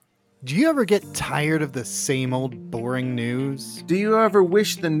Do you ever get tired of the same old boring news? Do you ever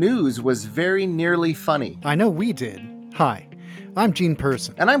wish the news was very nearly funny? I know we did. Hi, I'm Gene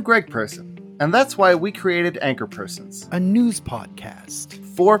Person. And I'm Greg Person. And that's why we created Anchor Persons. A news podcast.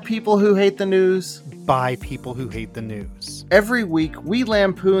 For people who hate the news. By people who hate the news. Every week, we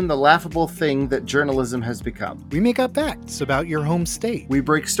lampoon the laughable thing that journalism has become. We make up facts about your home state. We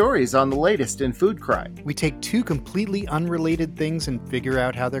break stories on the latest in food crime. We take two completely unrelated things and figure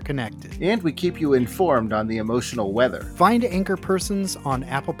out how they're connected. And we keep you informed on the emotional weather. Find Anchor Persons on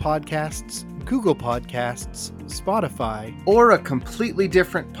Apple Podcasts, Google Podcasts, Spotify, or a completely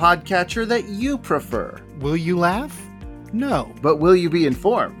different podcatcher that you prefer. Will you laugh? No. But will you be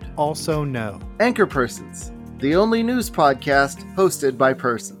informed? Also no. Anchor Persons, the only news podcast hosted by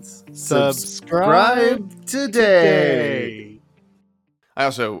persons. Subscribe today. I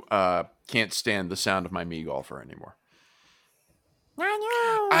also can't stand the sound of my Mii golfer anymore.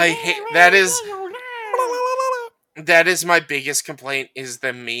 I hate that is my biggest complaint is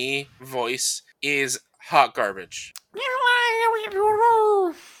the me voice is hot garbage.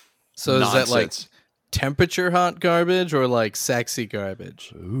 So is that like temperature hot garbage or like sexy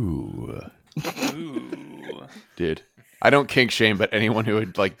garbage? Ooh. Dude, I don't kink shame, but anyone who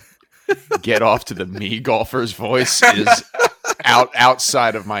would like get off to the Mii golfer's voice is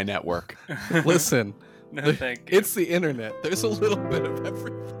outside of my network. Listen, No, thank you. it's the internet. There's a little bit of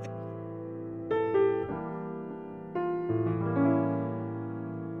everything.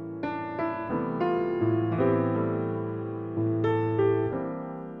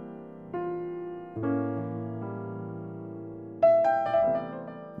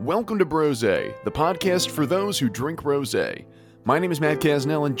 Welcome to Brose, the podcast for those who drink rosé. My name is Matt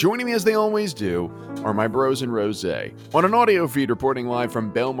Casnell, and joining me as they always do are my bros in rosé. On an audio feed reporting live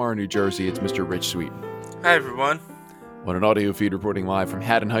from Belmar, New Jersey, it's Mr. Rich Sweeten. Hi everyone. On an audio feed reporting live from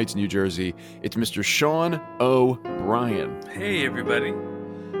Haddon Heights, New Jersey, it's Mr. Sean O'Brien. Hey everybody.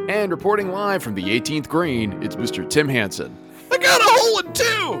 And reporting live from the 18th green, it's Mr. Tim Hansen. I got a hole in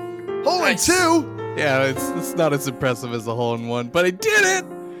two! Hole Nice. in two? Yeah, it's not as impressive as a hole in one, but I did it.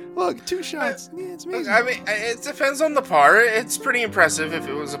 Look, 2 shots. Yeah, it's amazing. I mean, it depends on the par. It's pretty impressive if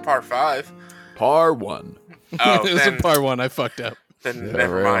it was a par 5. Par 1. Oh, It was then, a par one. I fucked up. then Yeah,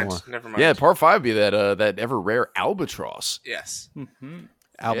 never rare mind. one. Never mind. Yeah, par 5 be that ever rare albatross. Yes.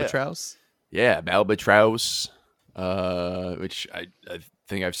 Albatross. Yeah, albatross, which I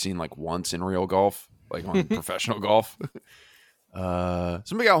think I've seen like once in real golf, like on professional golf.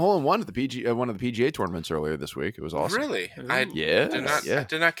 Somebody got a hole in one at the one of the PGA tournaments earlier this week. It was awesome. Really? I Yeah, did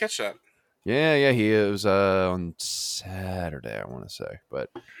not catch that. Yeah. He was on Saturday, I want to say, but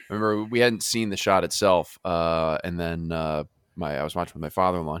remember we hadn't seen the shot itself, and then I was watching with my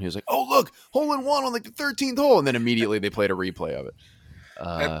father-in-law, and he was like, "Oh, look, hole in one on like the 13th hole," and then immediately they played a replay of it.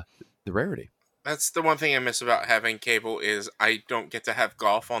 The rarity. That's the one thing I miss about having cable is I don't get to have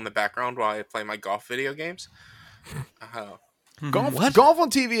golf on the background while I play my golf video games. Golf on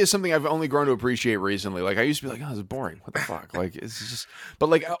TV is something I've only grown to appreciate recently. Like I used to be like, "Oh, this is boring. What the fuck?" Like it's just. But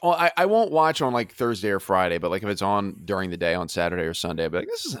like I won't watch on like Thursday or Friday. But like if it's on during the day on Saturday or Sunday, I'll be like,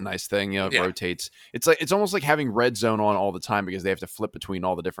 "This is a nice thing." You know, it Yeah. rotates. It's almost like having Red Zone on all the time because they have to flip between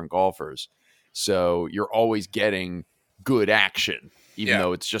all the different golfers. So you're always getting good action, even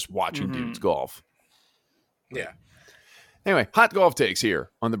though it's just watching dudes golf. Yeah. Anyway, hot golf takes here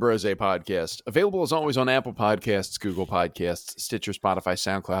on the Brose podcast. Available as always on Apple Podcasts, Google Podcasts, Stitcher, Spotify,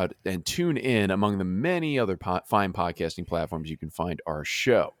 SoundCloud, and tune in among the many other fine podcasting platforms you can find our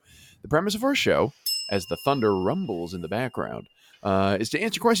show. The premise of our show, as the thunder rumbles in the background, is to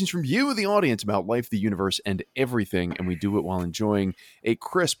answer questions from you, the audience, about life, the universe, and everything, and we do it while enjoying a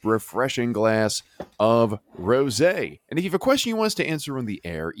crisp, refreshing glass of rosé. And if you have a question you want us to answer on the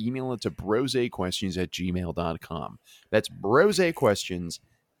air, email it to brosequestions@gmail.com. That's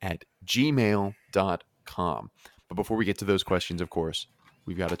brosequestions@gmail.com. But before we get to those questions, of course,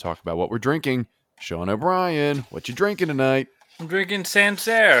 we've got to talk about what we're drinking. Sean O'Brien, what you drinking tonight? I'm drinking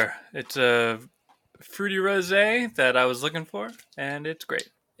Sancerre. It's a fruity rosé that I was looking for, and it's great.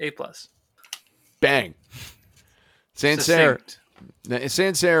 A+. Bang. Sancerre. Succinct.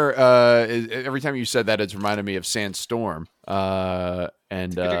 Sancerre, every time you said that, it's reminded me of Sandstorm. Yeah,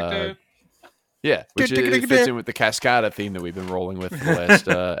 which it fits in with the Cascada theme that we've been rolling with for the last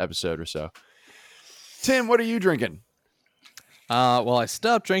episode or so. Tim, what are you drinking? Well, I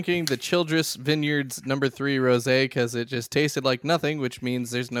stopped drinking the Childress Vineyards No. 3 rosé because it just tasted like nothing, which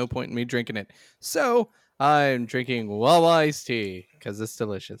means there's no point in me drinking it. So I'm drinking Wawa iced tea because it's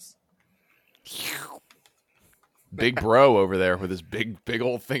delicious. Big bro over there with his big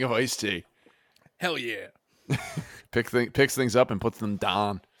old thing of iced tea. Hell yeah. Picks things up and puts them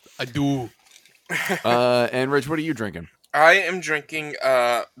down. I do. And Rich, what are you drinking? I am drinking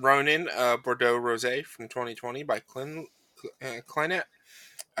Ronin Bordeaux Rosé from 2020 by Clinett.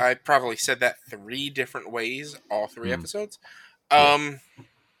 I probably said that 3 different ways, all 3 episodes. Again,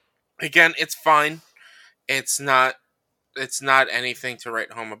 it's fine. It's not anything to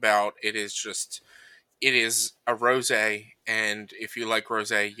write home about. It is a rosé, and if you like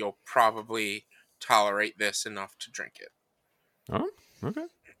rosé, you'll probably tolerate this enough to drink it. Oh, okay.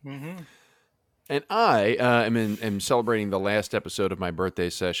 Mm-hmm. And I am celebrating the last episode of my birthday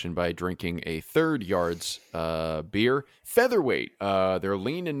session by drinking a Third Yards beer. Featherweight. They're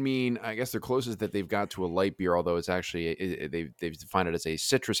lean and mean. I guess they're closest that they've got to a light beer, although it's actually, they've defined it as a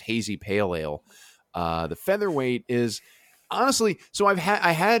citrus hazy pale ale. The Featherweight is, honestly, so I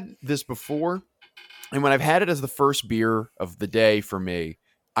had this before, and when I've had it as the first beer of the day for me,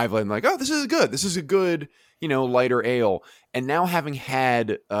 I've been like, oh, this is good. This is a good, lighter ale. And now having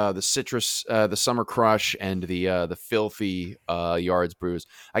had the citrus, the Summer Crush, and the filthy Yards brews,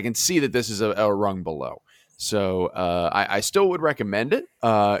 I can see that this is a rung below. So I still would recommend it.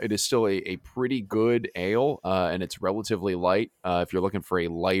 It is still a pretty good ale, and it's relatively light. If you're looking for a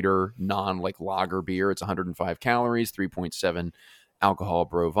lighter, lager beer, it's 105 calories, 3.7 alcohol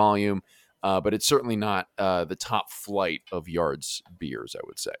per volume. But it's certainly not the top flight of Yards beers, I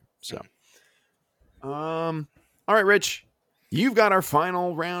would say. So, all right, Rich, you've got our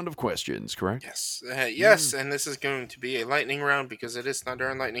final round of questions, correct? Yes, yes, and this is going to be a lightning round because it is thunder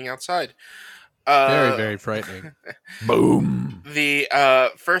and lightning outside. Very, very frightening. Boom. The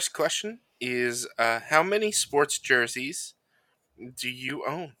first question is, how many sports jerseys do you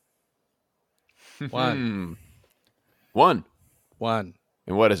own? One. One.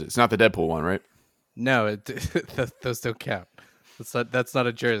 And what is it? It's not the Deadpool one, right? No, those don't count. That's not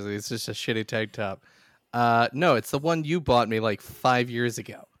a jersey. It's just a shitty tank top. No, it's the one you bought me like 5 years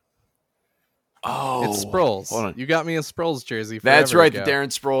ago. Oh, It's Sproles. Hold on. You got me a Sproles jersey. That's forever right, ago, the Darren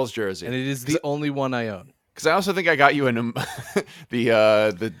Sproles jersey. and it is the only one I own. Because I also think I got you the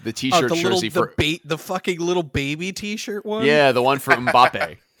T-shirt the jersey for the fucking little baby T-shirt one. the one for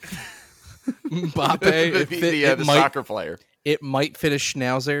Mbappe, Mbappe. the soccer player. It might fit a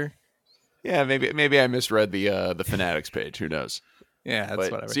schnauzer. Yeah, maybe I misread the Fanatics page. Who knows? Yeah, that's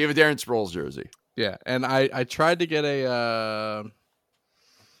But, whatever. so you have a Darren Sproles jersey. Yeah, and I tried to get a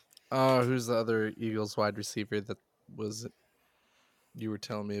who's the other Eagles wide receiver that was you were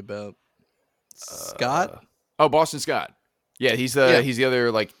telling me about? Scott? Boston Scott. Yeah, he's the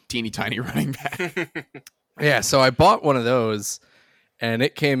other like teeny tiny running back. Yeah, so I bought one of those and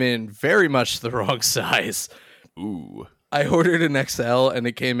it came in very much the wrong size. Ooh. I ordered an XL and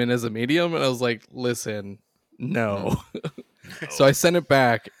it came in as a medium and I was like, listen, no. So I sent it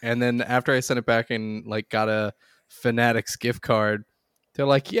back, and then after I sent it back and like got a Fanatics gift card, they're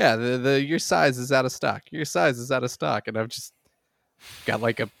like, yeah, your size is out of stock. Your size is out of stock. And I've just got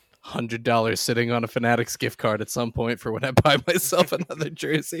like $100 sitting on a Fanatics gift card at some point for when I buy myself another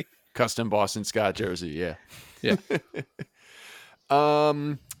jersey. Custom Boston Scott jersey, yeah. Yeah.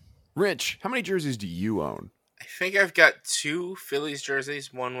 Rich, how many jerseys do you own? I think I've got 2 Phillies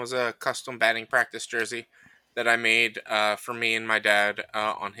jerseys. One was a custom batting practice jersey that I made for me and my dad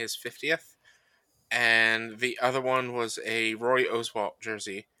on his 50th. And the other one was a Roy Oswalt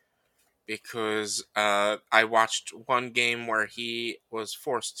jersey because I watched one game where he was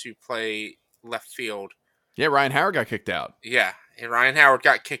forced to play left field. Yeah, Ryan Howard got kicked out. Yeah, and Ryan Howard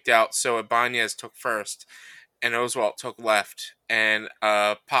got kicked out, so Ibanez took first, and Oswalt took left, and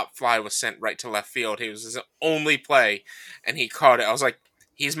Pop Fly was sent right to left field. It was his only play, and he caught it. I was like,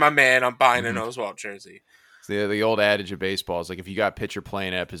 he's my man. I'm buying an Oswalt jersey. The old adage of baseball is like, if you got a pitcher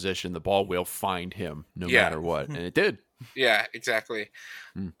playing at position, the ball will find him no matter what. And it did. Yeah, exactly.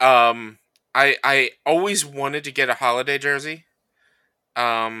 I always wanted to get a holiday jersey,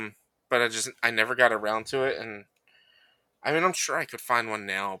 but I never got around to it. And I mean, I'm sure I could find one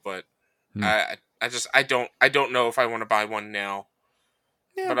now, but I don't know if I want to buy one now.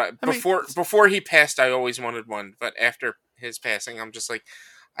 Yeah, But before he passed, I always wanted one. But after his passing, I'm just like,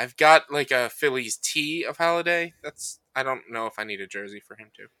 I've got like a Phillies tee of holiday. I don't know if I need a jersey for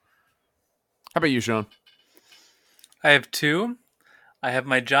him too. How about you, Sean? I have 2. I have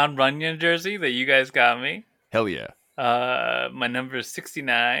my John Runyon jersey that you guys got me. Hell yeah. My number is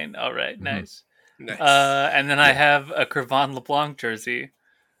 69. All right, nice. Nice. And then I have a Crevon LeBlanc jersey.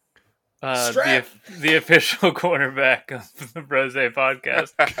 The official cornerback of the Brose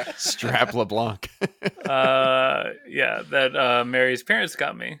podcast. Strap LeBlanc. That Mary's parents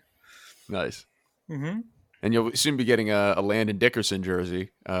got me. Nice. Mm-hmm. And you'll soon be getting a Landon Dickerson jersey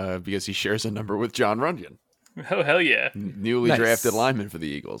because he shares a number with John Runyon. Oh, hell yeah. Newly Nice. drafted lineman for the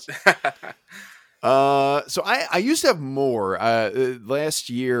Eagles. So I used to have more. Last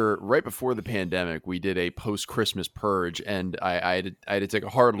year, right before the pandemic, we did a post-Christmas purge, and I had to take a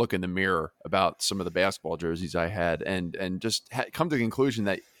hard look in the mirror about some of the basketball jerseys I had, and just come to the conclusion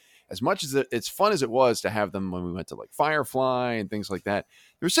that as much as it's fun as it was to have them when we went to like Firefly and things like that,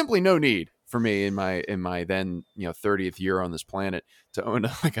 there was simply no need for me in my then 30th year on this planet to own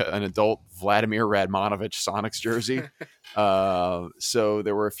an adult Vladimir Radmanovich Sonics jersey. So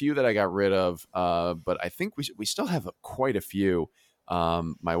there were a few that I got rid of, but I think we still have quite a few.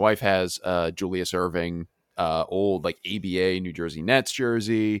 My wife has Julius Erving, old like ABA New Jersey Nets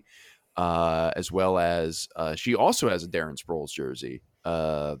jersey, as well as she also has a Darren Sproles jersey.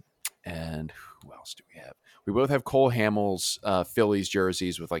 And who else do we have? We both have Cole Hamels Phillies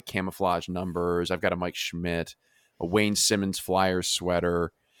jerseys with like camouflage numbers. I've got a Mike Schmidt, a Wayne Simmons Flyers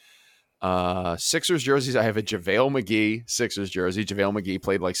sweater. Sixers jerseys, I have a JaVale McGee Sixers jersey. JaVale McGee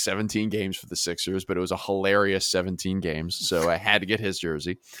played like 17 games for the Sixers, but it was a hilarious 17 games, so I had to get his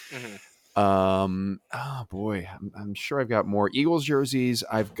jersey. Oh boy, I'm sure I've got more Eagles jerseys.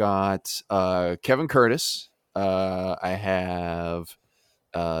 I've got Kevin Curtis. I have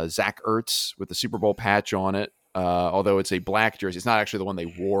Zach Ertz with the Super Bowl patch on it. Although it's a black jersey, it's not actually the one they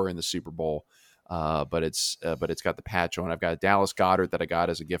wore in the Super Bowl. But it's got the patch on. I've got a Dallas Goedert that I got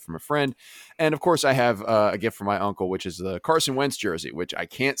as a gift from a friend, and of course I have a gift from my uncle, which is the Carson Wentz jersey, which I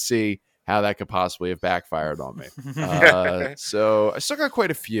can't see how that could possibly have backfired on me. So I still got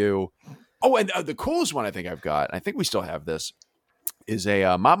quite a few. Oh, and the coolest one I think I've got, I think we still have this, is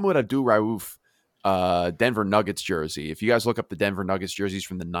a Mahmoud Abdul-Rauf Denver Nuggets jersey. If you guys look up the Denver Nuggets jerseys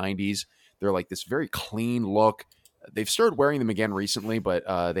from the 90s, they're like this very clean look. They've started wearing them again recently, but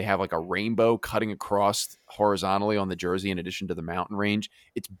they have like a rainbow cutting across horizontally on the jersey in addition to the mountain range.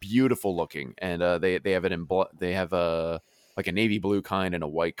 It's beautiful looking, and they have it in they have like a navy blue kind and a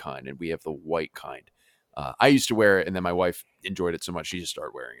white kind, and we have the white kind. I used to wear it, and then my wife enjoyed it so much she just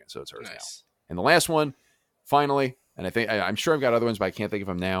started wearing it, so it's hers now. And the last one, finally, and I'm sure I've got other ones, but I can't think of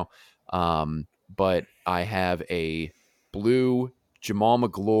them now. But I have a blue Jamal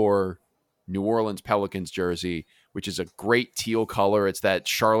McGlure New Orleans Pelicans jersey, which is a great teal color. It's that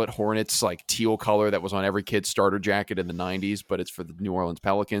Charlotte Hornets like teal color that was on every kid's starter jacket in the 90s, but it's for the New Orleans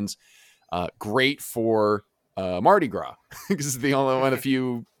Pelicans. Great for Mardi Gras because it's the only one of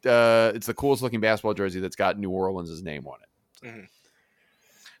few. It's the coolest looking basketball jersey that's got New Orleans' name on it.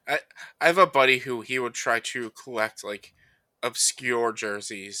 Mm-hmm. I have a buddy who he would try to collect like obscure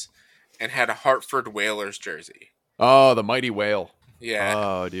jerseys and had a Hartford Whalers jersey. Oh, the Mighty Whale. Yeah.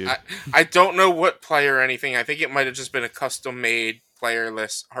 Oh, dude. I don't know what player or anything. I think it might have just been a custom-made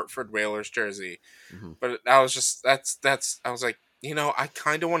playerless Hartford Whalers jersey. Mm-hmm. But I was just I was like, I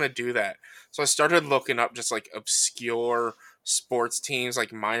kind of want to do that. So I started looking up just like obscure sports teams,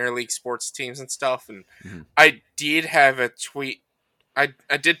 like minor league sports teams and stuff. And I did have a tweet. I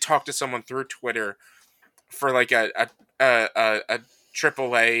did talk to someone through Twitter for like a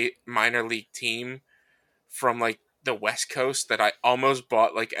AAA minor league team from like the West Coast that I almost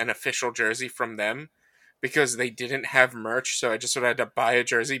bought like an official jersey from them because they didn't have merch, so I just sort of had to buy a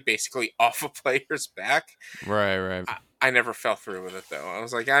jersey basically off a player's back. Right. I never fell through with it though. I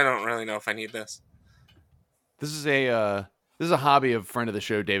was like, I don't really know if I need this. This is a hobby of friend of the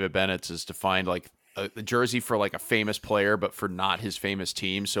show David Bennett's, is to find like a jersey for like a famous player but for not his famous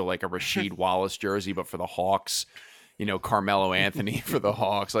team. So like a Rasheed Wallace jersey but for the Hawks, Carmelo Anthony for the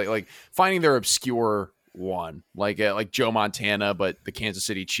Hawks, like finding their obscure one, like Joe Montana but the Kansas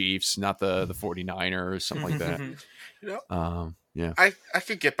City Chiefs, not the 49ers, something like that. Yeah, I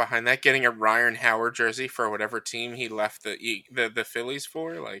could get behind that, getting a Ryan Howard jersey for whatever team he left the Phillies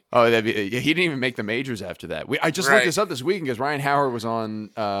for. Like, he didn't even make the majors after that. I just looked this up this weekend because Ryan Howard was on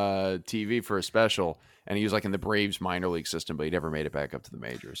TV for a special, and he was like in the Braves minor league system, but he never made it back up to the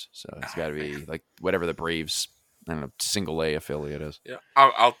majors. So it's got to be like whatever the Braves, I don't know, single A affiliate is. Yeah,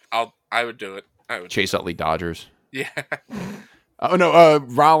 I would do it. I would Chase Utley Dodgers. Yeah. Oh no,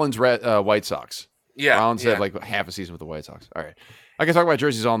 Rollins White Sox. Yeah, Rollins had like half a season with the White Sox. All right, I can talk about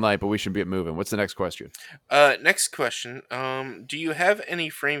jerseys all night, but we should be moving. What's the next question? Next question. Do you have any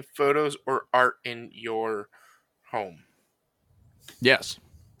framed photos or art in your home? Yes.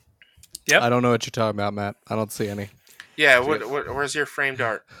 Yep. I don't know what you're talking about, Matt. I don't see any. Yeah. Where's your framed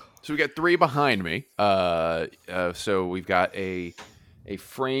art? So we got 3 behind me. So we've got a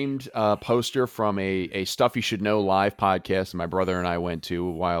framed poster from a Stuff You Should Know live podcast that my brother and I went to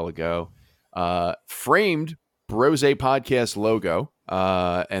a while ago. Framed Brose podcast logo,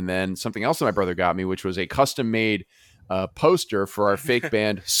 and then something else that my brother got me, which was a custom made poster for our fake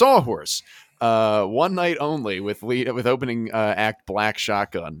band Sawhorse. one night only with opening act Black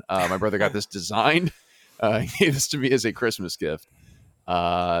Shotgun. My brother got this designed. He gave this to me as a Christmas gift.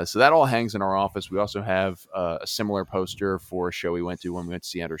 So that all hangs in our office. We also have a similar poster for a show we went to when we went to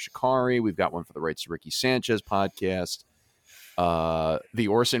see Andrew Shikari. We've got one for the Rights to Ricky Sanchez podcast. The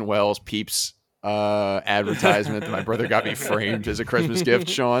Orson Welles Peeps advertisement that my brother got me framed as a Christmas gift,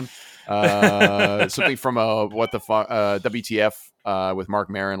 Sean. Something from WTF with Mark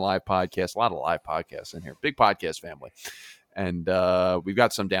Maron live podcast. A lot of live podcasts in here. Big podcast family. And we've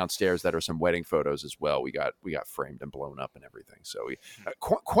got some downstairs that are some wedding photos as well. We got framed and blown up and everything. So we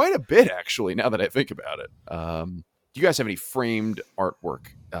quite a bit actually. Now that I think about it, do you guys have any framed artwork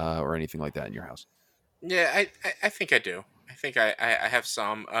or anything like that in your house? Yeah, I think I do. I think I have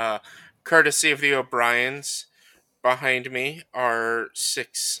some. Courtesy of the O'Briens, behind me are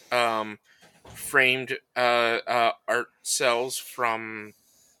 6 framed art cells from,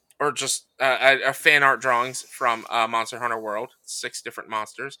 or just fan art drawings from Monster Hunter World. 6 different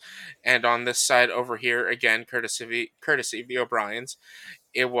monsters, and on this side over here, again, courtesy of the O'Briens,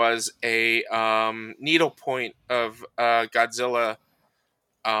 it was a needlepoint of Godzilla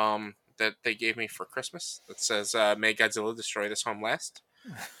that they gave me for Christmas that says "May Godzilla destroy this home last."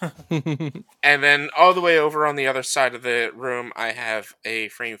 And then all the way over on the other side of the room, I have a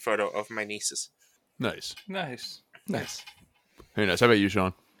framed photo of my nieces. Nice. Very nice. How about you,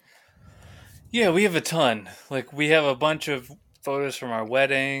 Sean? Yeah, we have a ton. Like, we have a bunch of photos from our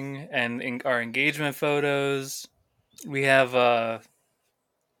wedding and our engagement photos. We have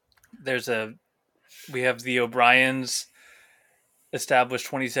we have the O'Briens established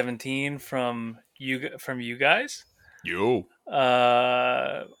 2017 from you guys. Yo.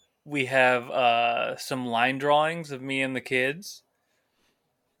 We have some line drawings of me and the kids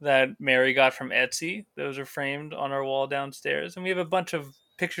that Mary got from Etsy. Those are framed on our wall downstairs. And we have a bunch of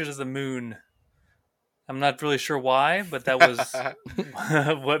pictures of the moon. I'm not really sure why, but that was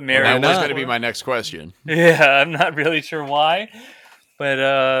what Mary... That was going to be my next question. Yeah, I'm not really sure why.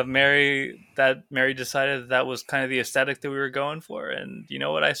 But Mary decided that was kind of the aesthetic that we were going for. And you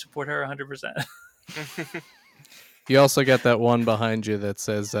know what? I support her 100%. You also got that one behind you that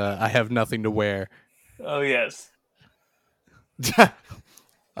says, I have nothing to wear. Oh, yes.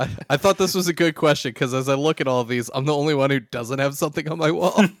 I thought this was a good question because as I look at all these, I'm the only one who doesn't have something on my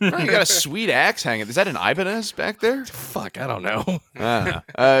wall. Oh, you got a sweet axe hanging. Is that an Ibanez back there? Fuck, I don't know.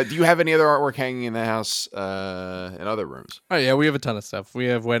 Do you have any other artwork hanging in the house in other rooms? Oh, yeah, we have a ton of stuff. We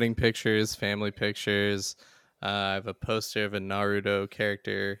have wedding pictures, family pictures. I have a poster of a Naruto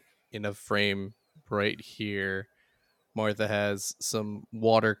character in a frame right here. Martha has some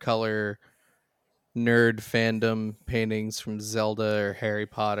watercolor nerd fandom paintings from Zelda or Harry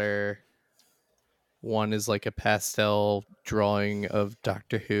Potter. One is like a pastel drawing of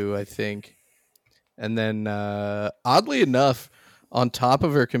Doctor Who, I think. And then, oddly enough, on top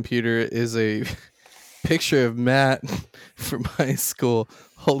of her computer is a picture of Matt from high school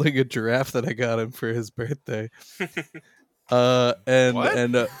holding a giraffe that I got him for his birthday.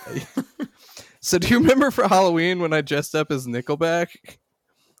 So do you remember for Halloween when I dressed up as Nickelback?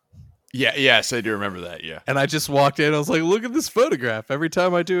 Yeah, yes, I do remember that, yeah. And I just walked in, I was like, look at this photograph. Every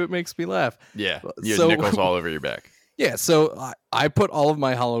time I do, it makes me laugh. Yeah, you had nickels all over your back. Yeah, so I put all of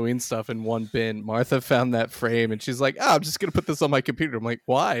my Halloween stuff in one bin. Martha found that frame, and she's like, I'm just going to put this on my computer. I'm like,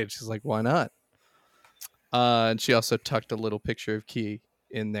 why? And she's like, why not? And she also tucked a little picture of Key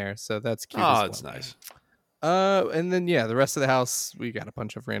in there, so that's cute as well. That's nice. And then, yeah, the rest of the house, we got a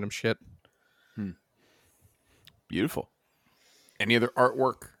bunch of random shit. Beautiful. Any other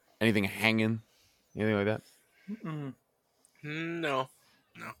artwork? Anything hanging? Anything like that? No.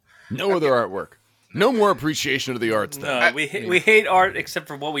 No other artwork. No more appreciation of the arts, then. No, we hate art except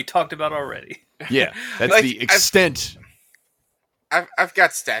for what we talked about already. Yeah, that's Like, the extent. I've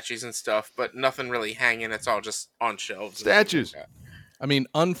got statues and stuff, but nothing really hanging. It's all just on shelves. Statues. I mean,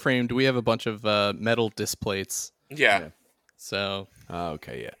 unframed, we have a bunch of metal displays. Yeah. So,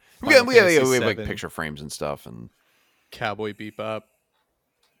 Okay, yeah. Final We have Fantasy like VII. picture frames and stuff, and Cowboy Bebop,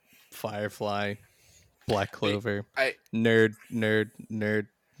 Firefly, Black Clover, I nerd.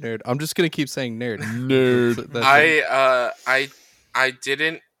 I'm just gonna keep saying nerd. nerd. That's it. I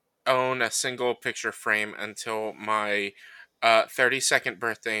didn't own a single picture frame until my 32nd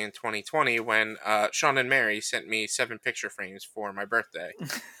birthday in 2020 when Sean and Mary sent me 7 picture frames for my birthday,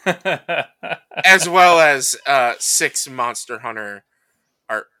 as well as 6 Monster Hunter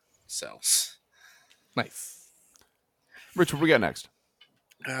art cells. Nice. Rich, what we got next?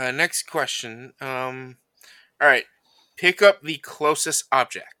 Next question. All right. Pick up the closest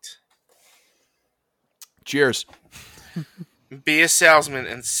object. Cheers. Be a salesman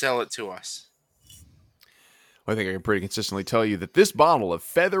and sell it to us. I think I can pretty consistently tell you that this bottle of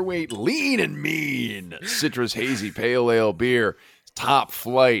featherweight lean and mean citrus hazy pale ale beer, top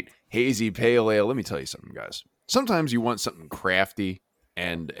flight hazy pale ale. Let me tell you something, guys. Sometimes you want something crafty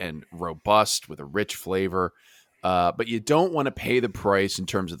and robust with a rich flavor, but you don't want to pay the price in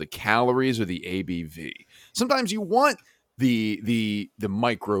terms of the calories or the ABV. Sometimes you want the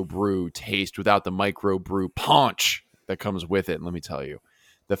microbrew taste without the microbrew punch that comes with it. And let me tell you,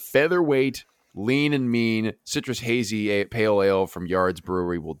 the featherweight lean and mean citrus hazy pale ale from Yards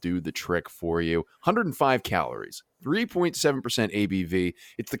Brewery will do the trick for you. 105 calories, 3.7% ABV.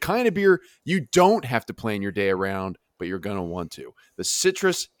 It's the kind of beer you don't have to plan your day around, but you're going to want to. The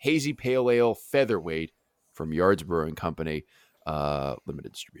citrus hazy pale ale featherweight from Yards Brewing Company,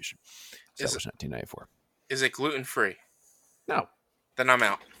 limited distribution. Established 1994. Is it gluten free? No. Then I'm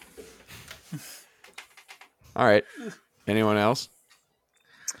out. All right. Anyone else?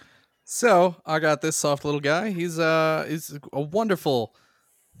 So I got this soft little guy. He's a wonderful,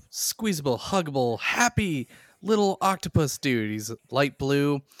 squeezable, huggable, happy little octopus dude. He's light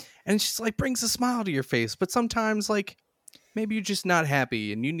blue, and it just like brings a smile to your face. But sometimes, like, maybe you're just not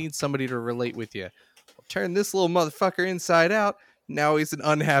happy, and you need somebody to relate with you. Well, turn this little motherfucker inside out. Now he's an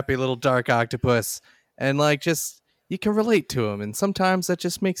unhappy little dark octopus, and like just you can relate to him. And sometimes that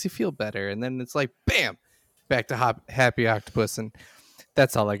just makes you feel better. And then it's like, bam, back to happy octopus. And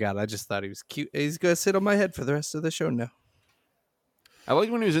that's all I got. I just thought he was cute. He's going to sit on my head for the rest of the show now. I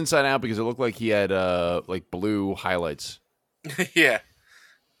liked when he was inside out because it looked like he had like blue highlights. Yeah.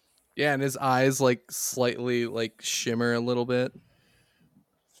 Yeah, and his eyes like slightly like shimmer a little bit.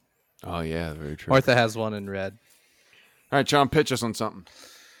 Oh, yeah, very true. Martha has one in red. All right, John, pitch us on something.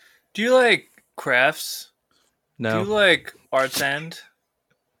 Do you like crafts? No. Do you like Arts End?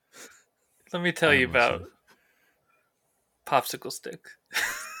 Let me tell you about Popsicle Stick.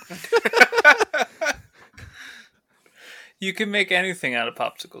 You can make anything out of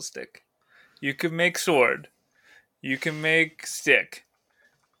Popsicle Stick. You can make sword. You can make stick.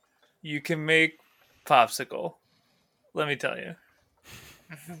 You can make popsicle. Let me tell you.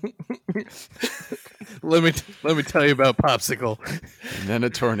 Let me tell you about Popsicle. And then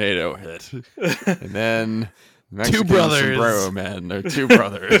a tornado hit. And then Mexican brothers. sombrero men. They're two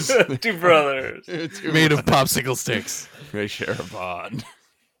brothers. Two brothers. Made of popsicle sticks. They share a bond.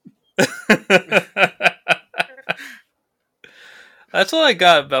 That's all I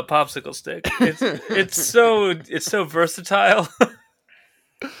got about Popsicle Stick. It's so versatile.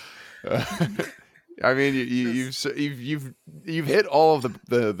 I mean, you've hit all of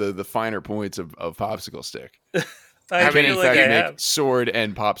the finer points of Popsicle Stick. I can feel in like fact I make have. sword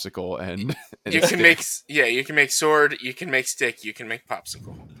and popsicle and You can make sword, you can make stick, you can make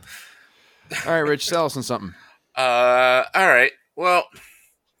popsicle. All right, Rich, sell us on something. All right. Well,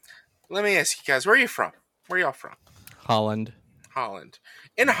 let me ask you guys, where are you from? Where are y'all from? Holland. Holland.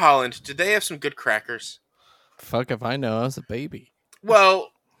 In Holland, do they have some good crackers? Fuck if I know. I was a baby.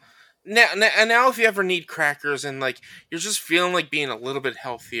 Well, now if you ever need crackers and like you're just feeling like being a little bit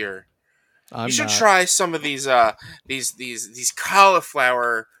healthier, you should try some of these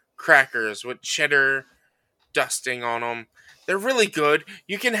cauliflower crackers with cheddar dusting on them. They're really good.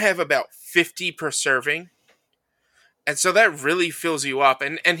 You can have about 50 per serving. And so that really fills you up.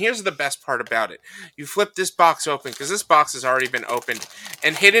 And here's the best part about it. You flip this box open, because this box has already been opened.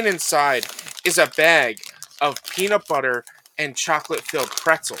 And hidden inside is a bag of peanut butter and chocolate-filled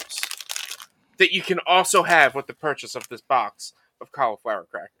pretzels that you can also have with the purchase of this box of cauliflower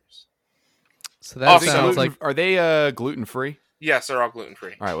crackers. So that Also, sounds like Are they gluten-free? Yes, they're all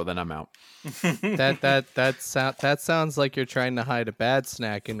gluten-free. All right, well, then I'm out. that sounds like you're trying to hide a bad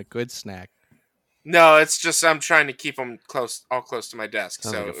snack in a good snack. No, it's just I'm trying to keep them close to my desk.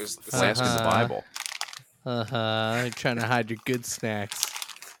 Sounds So like it was the flask in the Bible. You're trying to hide your good snacks.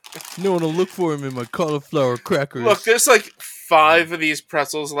 No one will look for him in my cauliflower crackers. Look, there's like 5 of these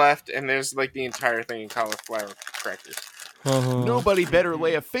pretzels left, and there's like the entire thing in cauliflower crackers. Nobody better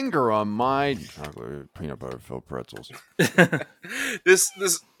lay a finger on my chocolate peanut butter filled pretzels. This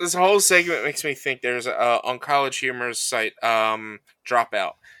whole segment makes me think there's on College Humor's site,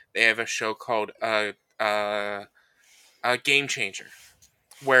 Dropout. They have a show called Game Changer,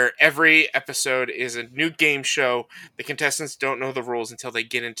 where every episode is a new game show. The contestants don't know the rules until they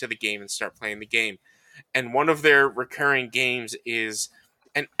get into the game and start playing the game. And one of their recurring games is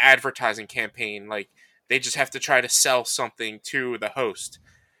an advertising campaign. Like, they just have to try to sell something to the host.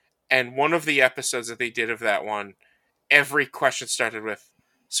 And one of the episodes that they did of that one, every question started with,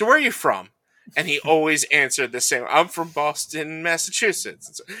 "So where are you from?" And he always answered the same, "I'm from Boston, Massachusetts."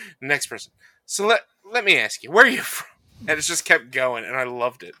 And so, next person, "So let me ask you, where are you from?" And it just kept going, and I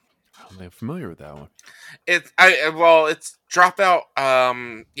loved it. I'm familiar with that one. It's Dropout.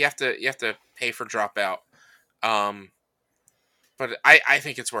 You have to pay for Dropout. But I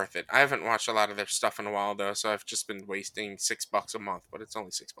think it's worth it. I haven't watched a lot of their stuff in a while though, so I've just been wasting $6 a month. But it's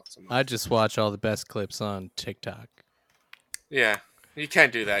only $6 a month. I just watch all the best clips on TikTok. Yeah, you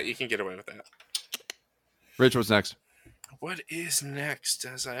can do that. You can get away with that. Rich, what's next? What is next?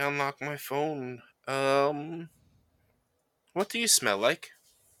 As I unlock my phone, what do you smell like?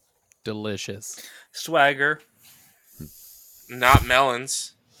 Delicious. Swagger. Not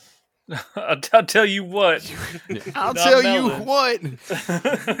melons. I'll tell you what. I'll Not tell melons. you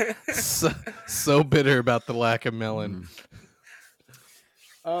what. So bitter about the lack of melon.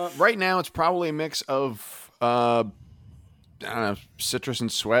 Right now, it's probably a mix of I don't know, citrus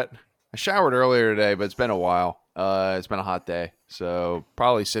and sweat. I showered earlier today, but it's been a while. It's been a hot day, so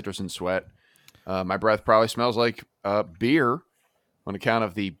probably citrus and sweat. My breath probably smells like beer on account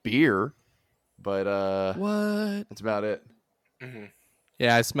of the beer, but What? that's about it. Mm-hmm.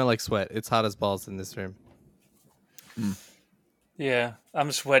 Yeah, I smell like sweat. It's hot as balls in this room. Yeah,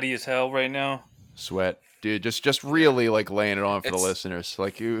 I'm sweaty as hell right now. Sweat, dude. Just really like laying it on for the It's- listeners,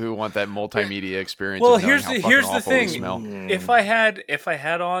 like who want that multimedia experience. Well, of knowing here's how the fucking here's the awful we thing. smell. If I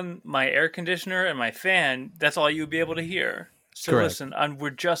had on my air conditioner and my fan, that's all you'd be able to hear. So Correct. listen, we're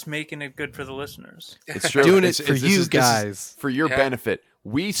just making it good for the listeners. It's true. Doing it It's- for this you is guys. for your Yeah. benefit.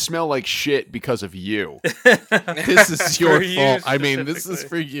 We smell like shit because of you. This is your For you fault. I mean, this is specifically.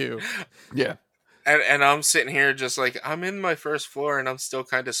 for you. Yeah. And I'm sitting here just like I'm in my first floor and I'm still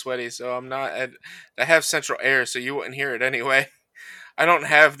kind of sweaty, so I'm not. I have central air, so you wouldn't hear it anyway. I don't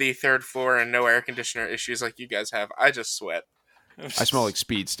have the third floor and no air conditioner issues like you guys have. I just sweat. I smell like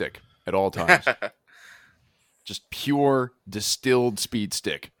speed stick at all times. Just pure distilled speed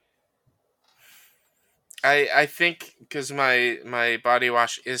stick. I think because my body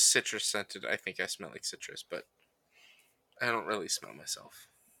wash is citrus scented, I think I smell like citrus, but I don't really smell myself.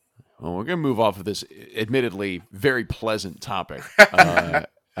 Well, we're going to move off of this admittedly very pleasant topic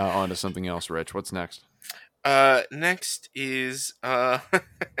onto something else, Rich. What's next? Next is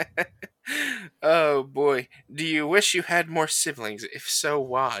oh boy, do you wish you had more siblings? If so,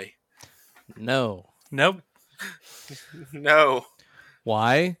 why? No. Nope. No.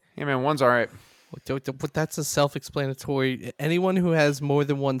 Why? Hey, man, one's all right. But that's a self-explanatory. Anyone who has more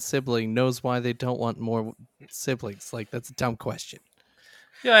than one sibling knows why they don't want more siblings. Like, that's a dumb question.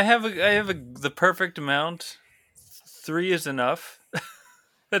 Yeah, I have the perfect amount. 3 is enough.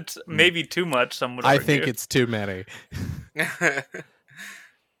 That's maybe too much. Some would I argue. think it's too many.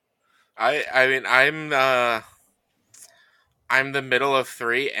 I mean I'm the middle of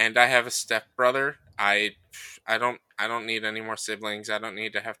 3 and I have a stepbrother. I don't need any more siblings. I don't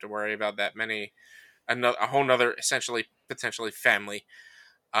need to have to worry about that many a whole nother essentially potentially family.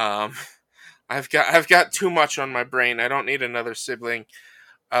 I've got too much on my brain. I don't need another sibling.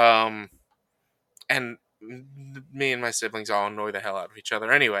 And me and my siblings all annoy the hell out of each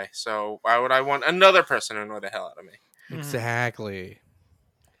other anyway. So why would I want another person to annoy the hell out of me? Exactly.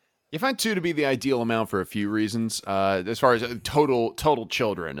 You find 2 to be the ideal amount for a few reasons. As far as total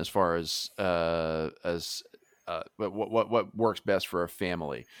children, as far as what works best for a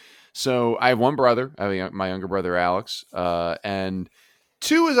family. So I have one brother. I have my younger brother Alex, and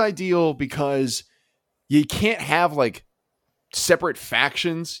 2 is ideal because you can't have like separate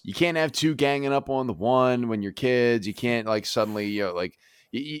factions. You can't have 2 ganging up on the one when you're kids. You can't like suddenly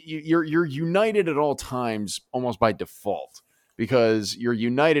you're united at all times almost by default because you're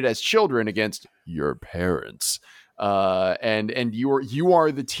united as children against your parents. And you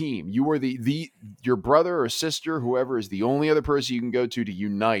are the team. You are your brother or sister, whoever is the only other person you can go to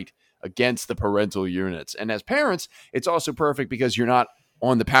unite against the parental units. And as parents, it's also perfect because you're not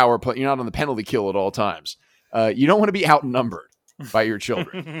on the power play. You're not on the penalty kill at all times. You don't want to be outnumbered by your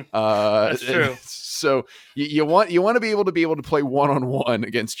children. That's true. So you want to be able to play one-on-one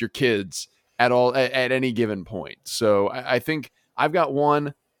against your kids at any given point. So I think I've got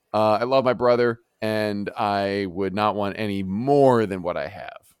one. I love my brother, and I would not want any more than what I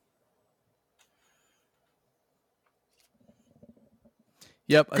have.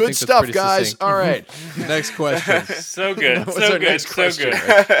 Yep. I Good think that's stuff, pretty guys. succinct. All right. Next question. So good. What's So our good. next So question?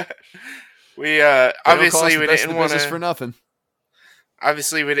 good. We They don't obviously cost the we best of didn't the want business for to. nothing.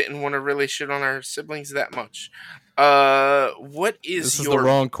 Obviously, we didn't want to really shit on our siblings that much. What is This is your the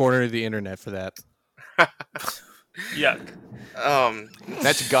wrong corner of the internet for that. Yuck.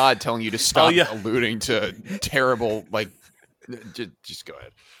 That's God telling you to stop yeah. alluding to terrible, like, just go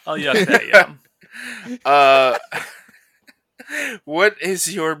ahead. Oh, yuck that, yeah. What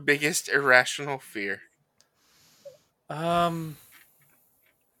is your biggest irrational fear?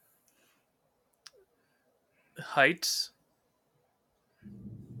 Heights.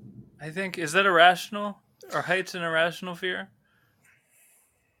 I think, is that irrational? Are heights an irrational fear?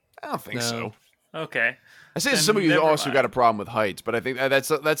 I don't think No. so. Okay. I say this as Then somebody who's never also mind. got a problem with heights, but I think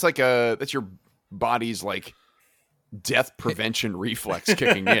that's your body's like death prevention reflex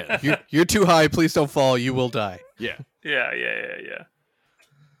kicking in. You're too high. Please don't fall. You will die. Yeah. Yeah.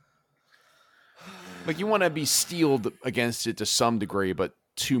 Like you want to be steeled against it to some degree, but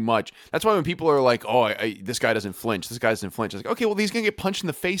too much. That's why when people are like, "Oh, this guy doesn't flinch. This guy doesn't flinch," it's like, okay, well, he's gonna get punched in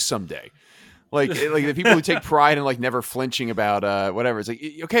the face someday. Like the people who take pride in like never flinching about whatever. It's like,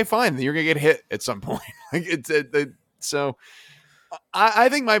 okay, fine, you're gonna get hit at some point. Like so. I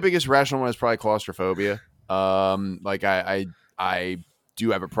think my biggest rational one is probably claustrophobia. Like I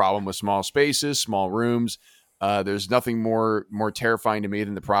do have a problem with small spaces, small rooms. There's nothing more terrifying to me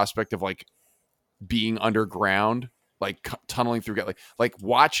than the prospect of like being underground, like tunneling through, like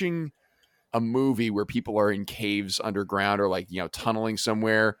watching a movie where people are in caves underground or like, tunneling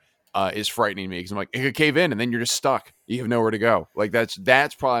somewhere is frightening me because I'm like, it could cave in and then you're just stuck. You have nowhere to go. Like that's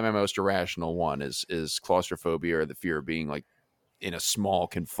probably my most irrational one is claustrophobia or the fear of being like in a small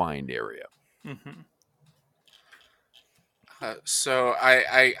confined area. Mm-hmm. So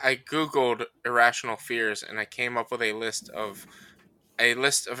I googled irrational fears and I came up with a list of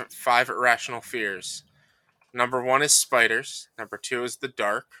 5 irrational fears. Number 1 is spiders. Number 2 is the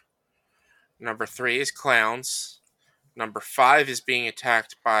dark. Number 3 is clowns. Number 5 is being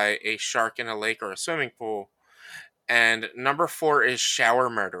attacked by a shark in a lake or a swimming pool. And number 4 is shower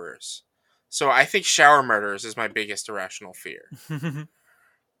murderers. So I think shower murderers is my biggest irrational fear.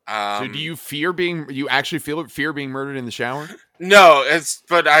 So do you actually fear being murdered in the shower? No,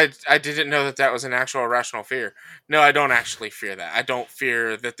 but I didn't know that was an actual irrational fear. No, I don't actually fear that. I don't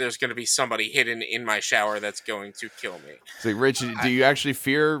fear that there's going to be somebody hidden in my shower that's going to kill me. It's like, Rich, do you actually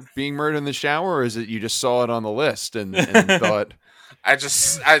fear being murdered in the shower, or is it you just saw it on the list and thought? I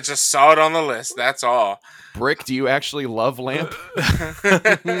just saw it on the list. That's all. Brick, do you actually love Lamp?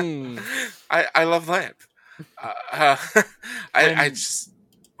 I love Lamp. I just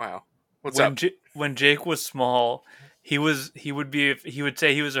wow. What's up? When Jake was small, he would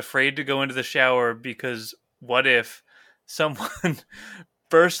say he was afraid to go into the shower because what if someone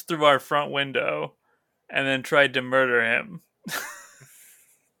burst through our front window and then tried to murder him?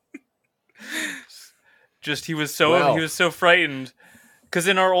 He was so frightened because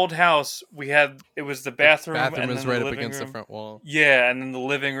in our old house it was the bathroom. Bathroom and is then right the up living against room. the front wall. Yeah, and then the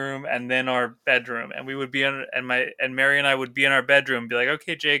living room, and then our bedroom, and we would be and Mary and I would be in our bedroom, and be like,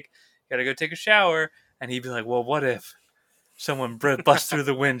 "Okay, Jake, you gotta go take a shower," and he'd be like, "Well, what if someone busts through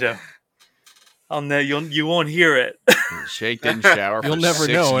the window? You won't hear it." Jake didn't shower. You'll for never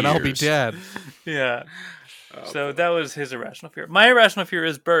 6 know, and I'll be years. dead. Yeah. So that was his irrational fear. My irrational fear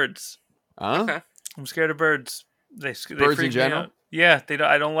is birds. Huh? Okay. I'm scared of birds. They Birds in freak me general? out. Yeah,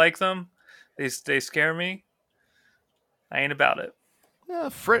 I don't like them. They scare me. I ain't about it.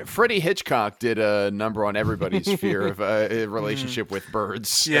 Freddie Hitchcock did a number on everybody's fear of a relationship with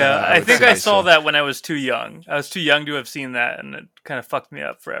birds. Yeah, I would think say, I saw so. that when I was too young. I was too young to have seen that, and it kind of fucked me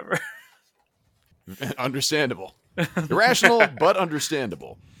up forever. Understandable. Irrational, but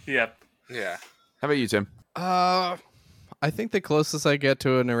understandable. Yep. Yeah. How about you, Tim? I think the closest I get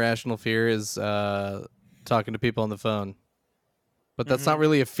to an irrational fear is talking to people on the phone. But that's not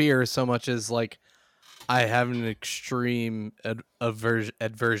really a fear so much as like I have an extreme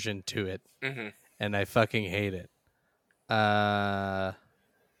aversion to it, Mm-hmm. and I fucking hate it. But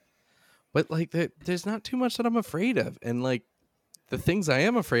like, there's not too much that I'm afraid of, and like the things I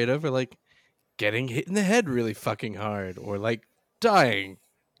am afraid of are like getting hit in the head really fucking hard, or like dying,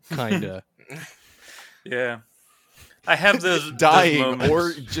 kinda. Yeah. I have those Dying those or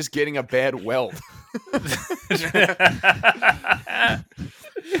moments. just getting a bad welt.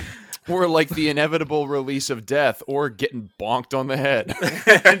 Or like the inevitable release of death, or getting bonked on the head.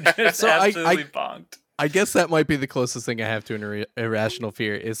 Just So I- absolutely bonked. I guess that might be the closest thing I have to an irrational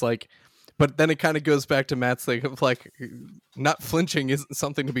fear is like, but then it kind of goes back to Matt's thing of like, not flinching isn't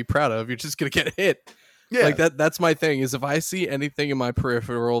something to be proud of. You're just gonna get hit. Yeah. Like that's my thing is if I see anything in my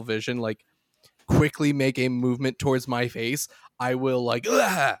peripheral vision, like quickly make a movement towards my face, I will like,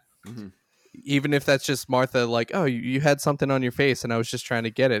 Mhm. even if that's just Martha, like, oh, you had something on your face and I was just trying to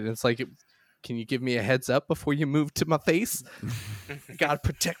get it. And it's like, can you give me a heads up before you move to my face? I gotta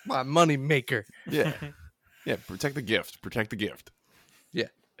protect my money maker. Yeah. Yeah. Protect the gift. Protect the gift. Yeah.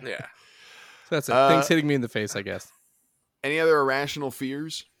 So that's it. Uh, Things hitting me in the face, I guess. Any other irrational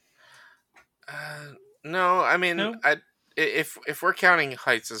fears? No, I mean, No? if we're counting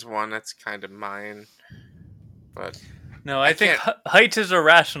heights as one, that's kind of mine. But No, I think can't- heights is a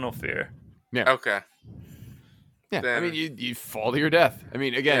rational fear. okay. Yeah, then I mean, you fall to your death. I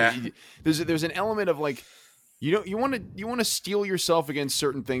mean, again, there's an element of like you want to steel yourself against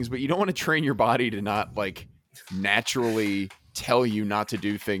certain things, but you don't want to train your body to not like naturally tell you not to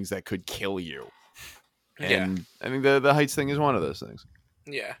do things that could kill you. And I think the heights thing is one of those things.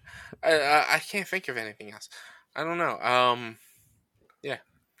 Yeah, I can't think of anything else. I don't know. Yeah.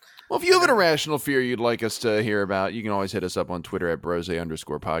 Well, if you have an irrational fear you'd like us to hear about, you can always hit us up on Twitter at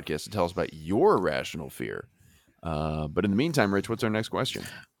brose_podcast to tell us about your irrational fear. But in the meantime, Rich, what's our next question?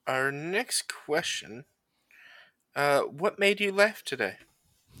 Our next question. What made you laugh today?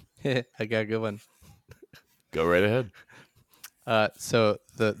 I got a good one. Go right ahead. So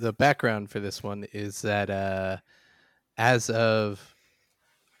the background for this one is that as of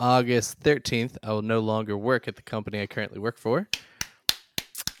August 13th, I will no longer work at the company I currently work for.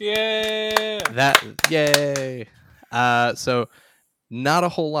 Yeah. Yay! So not a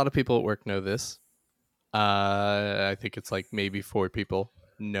whole lot of people at work know this. I think it's like maybe 4 people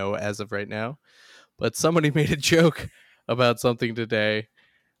know as of right now. But somebody made a joke about something today.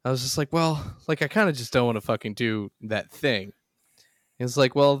 I was just like, well, like I kind of just don't want to fucking do that thing. It's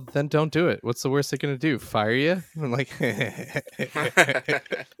like, well, then don't do it. What's the worst they're gonna do? Fire you? I'm like,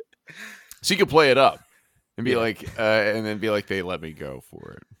 So you could play it up and be like, and then be like, they let me go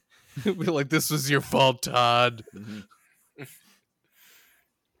for it. be like, this was your fault, Todd.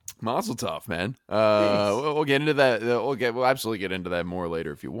 Mazel tov, man. We'll get into that. We'll absolutely get into that more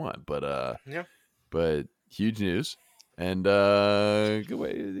later if you want. But Yeah. But huge news and good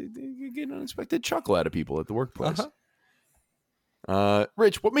way to get an unexpected chuckle out of people at the workplace.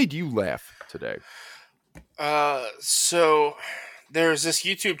 Rich, what made you laugh today? So there's this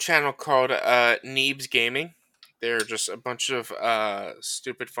YouTube channel called Neebs Gaming. They're just a bunch of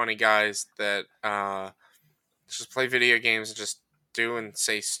stupid, funny guys that just play video games and just do and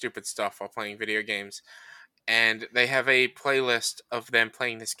say stupid stuff while playing video games. And they have a playlist of them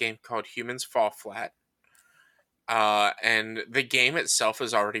playing this game called Humans Fall Flat. And the game itself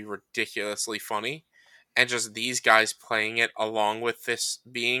is already ridiculously funny. And just these guys playing it along with this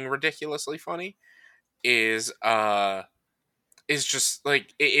being ridiculously funny is just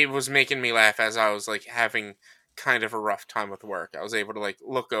like it was making me laugh as I was like having kind of a rough time with work. I was able to like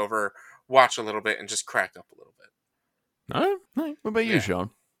look over, watch a little bit, and just crack up a little bit. All right. What about you,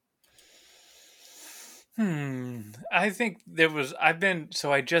 Sean? I think I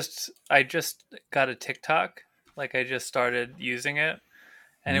just got a TikTok. Like I just started using it.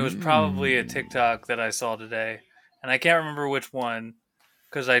 And it was probably a TikTok that I saw today. And I can't remember which one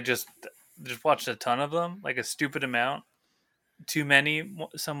because I just watched a ton of them, like a stupid amount. Too many,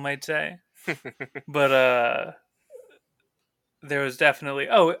 some might say. But there was definitely...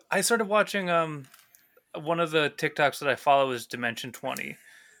 Oh, I started watching... one of the TikToks that I follow is Dimension 20.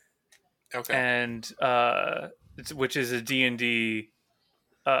 Okay. And which is a D&D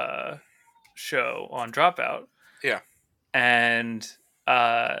show on Dropout. Yeah. And...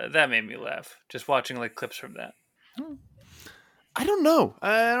 that made me laugh just watching like clips from that. I don't know.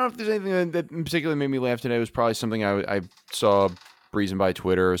 I don't know if there's anything that particularly made me laugh today. It was probably something I saw breezing by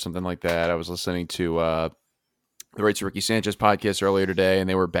Twitter or something like that. I was listening to the Rights of Ricky Sanchez podcast earlier today, and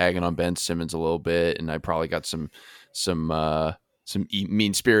they were bagging on Ben Simmons a little bit, and I probably got some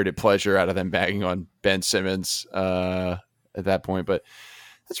mean-spirited pleasure out of them bagging on Ben Simmons at that point. But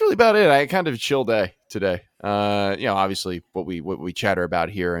that's really about it. I had kind of a chill day today. Obviously what we chatter about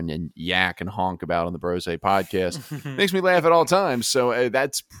here and yak and honk about on the Brose podcast makes me laugh at all times. So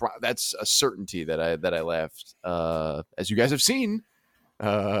that's a certainty that I laughed. As you guys have seen,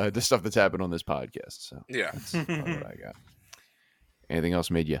 the stuff that's happened on this podcast. So yeah, that's what I got. Anything else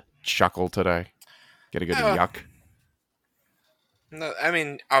made you chuckle today? Get a good yuck. No, I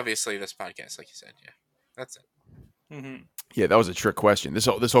mean obviously this podcast, like you said, yeah, that's it. Mm-hmm. Yeah, that was a trick question. This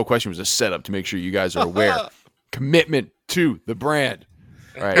whole question was a setup to make sure you guys are aware. Commitment to the brand.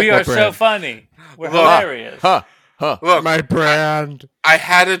 All right. We are brand? so funny. We're hilarious. Look, My brand. I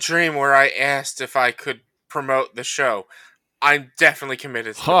had a dream where I asked if I could promote the show. I'm definitely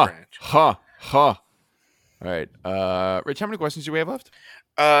committed to the brand. All right. Rich, how many questions do we have left?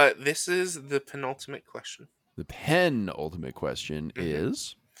 This is the penultimate question. The penultimate question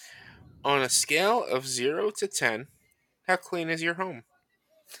is... On a scale of 0 to 10, how clean is your home?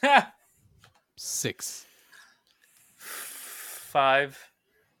 6. 5.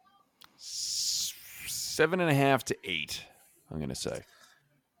 7.5 to 8, I'm going to say.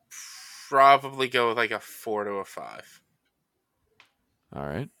 Probably go with like a 4 to a 5. All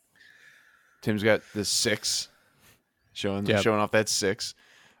right. Tim's got the 6. Showing off that 6.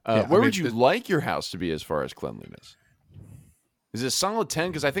 Where would you like your house to be as far as cleanliness? Is it a solid 10?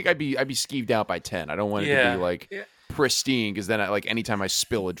 Because I think I'd be skeeved out by 10. I don't want it to be like Yeah. pristine. Because then, anytime I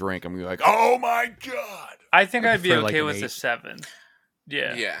spill a drink, I'm gonna be like, oh my god. I think I'd be prefer, like, okay an with 8. a 7.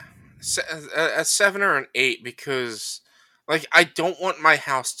 Yeah. Yeah. A 7 or an 8 because, like, I don't want my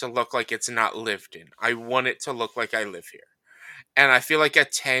house to look like it's not lived in. I want it to look like I live here. And I feel like a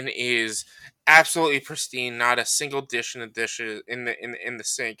 10 is absolutely pristine, not a single dish in the dishes in the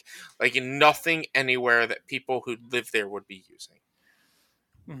sink, like nothing anywhere that people who live there would be using.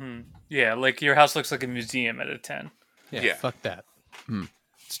 Hmm. Yeah, like your house looks like a museum at a 10. Yeah, Yeah. fuck that.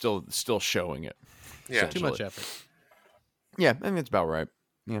 Still showing it. Yeah. Too much effort. Yeah, I think that's about right.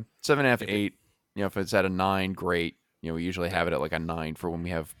 Yeah, 7.5, 8. If it's at a 9, great. We usually have it at like a 9 for when we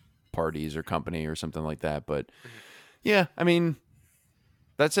have parties or company or something like that. But yeah, I mean,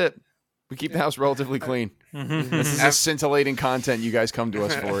 that's it. We keep the house relatively clean. This is the scintillating content you guys come to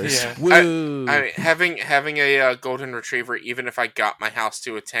us for. Yeah. Woo! I mean, having a golden retriever, even if I got my house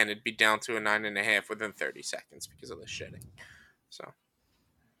to a 10, it'd be down to a 9.5 within 30 seconds because of the shitting. So,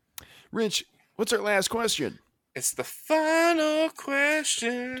 Rich, what's our last question? it's the final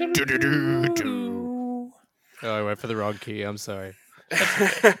question. Oh, I went for the wrong key. I'm sorry.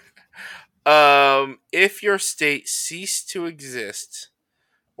 If your state ceased to exist,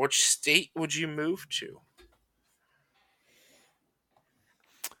 which state would you move to?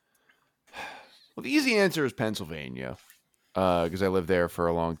 Well, the easy answer is Pennsylvania, because I lived there for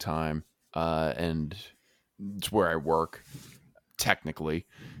a long time, and it's where I work, technically.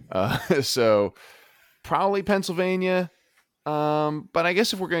 So probably Pennsylvania. But I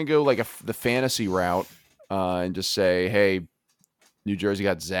guess if we're gonna go like the fantasy route, and just say, hey, New Jersey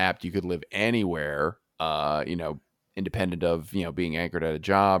got zapped, you could live anywhere, independent of being anchored at a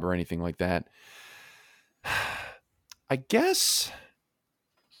job or anything like that. I guess.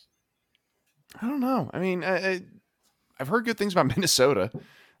 I don't know. I mean, I've heard good things about Minnesota,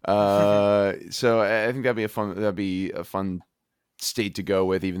 so I think that'd be a fun state to go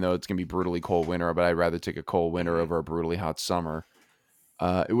with, even though it's gonna be brutally cold winter. But I'd rather take a cold winter over a brutally hot summer.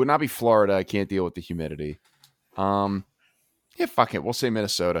 It would not be Florida. I can't deal with the humidity. Yeah, fuck it. We'll say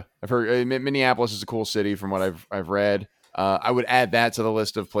Minnesota. I've heard Minneapolis is a cool city from what I've read. I would add that to the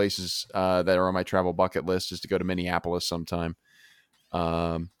list of places that are on my travel bucket list, is to go to Minneapolis sometime.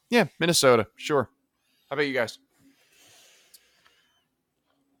 Yeah, Minnesota, sure. How about you guys?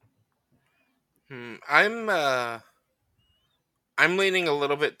 I'm leaning a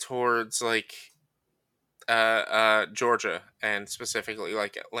little bit towards like Georgia, and specifically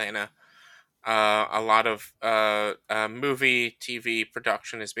like Atlanta. A lot of movie, TV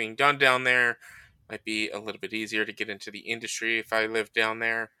production is being done down there. Might be a little bit easier to get into the industry if I lived down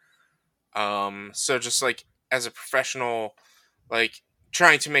there. So just like as a professional, like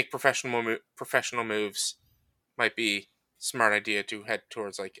trying to make professional moves, might be smart idea to head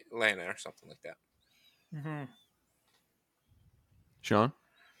towards like Atlanta or something like that. Hmm. Sean?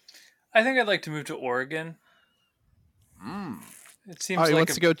 I think I'd like to move to Oregon. It seems Oh, he like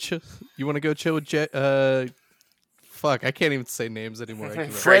wants to go chill. You want to go chill with fuck, I can't even say names anymore. I give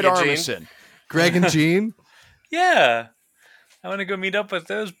up. Fred Greg and Gene? Armisen. Greg and Gene? Yeah, I want to go meet up with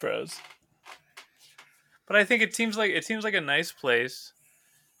those bros. But I think it seems like a nice place.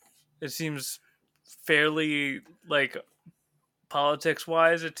 It seems fairly like politics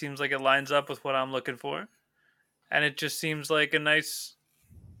wise. It seems like it lines up with what I'm looking for, and it just seems like a nice.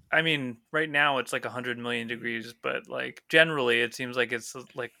 I mean, right now it's like 100 million degrees, but like generally it seems like it's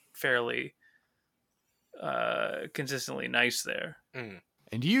like fairly consistently nice there.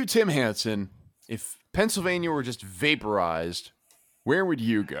 And you, Tim Hansen, if Pennsylvania were just vaporized, where would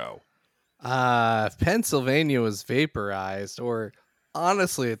you go? If Pennsylvania was vaporized, or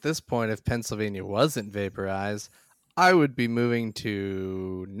honestly, at this point, if Pennsylvania wasn't vaporized, I would be moving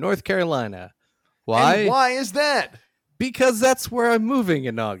to North Carolina. Why? And why is that? Because that's where I'm moving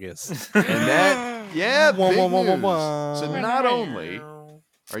in August. And that, yeah, Wah, big wah, wah, wah, news. wah. So not only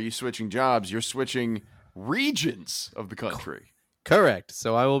are you switching jobs, you're switching regions of the country. Correct.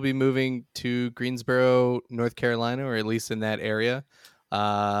 So I will be moving to Greensboro, North Carolina, or at least in that area,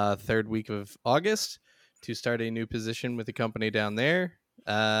 third week of August, to start a new position with the company down there.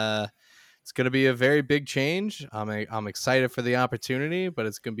 It's going to be a very big change. I'm excited for the opportunity, but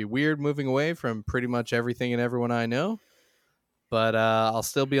it's going to be weird moving away from pretty much everything and everyone I know. But I'll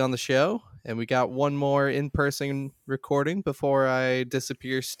still be on the show, and we got one more in-person recording before I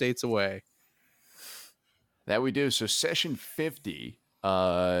disappear states away. That we do. So session 50,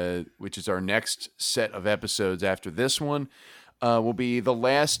 which is our next set of episodes after this one, will be the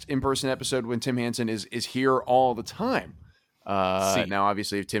last in-person episode when Tim Hansen is here all the time. See. Now,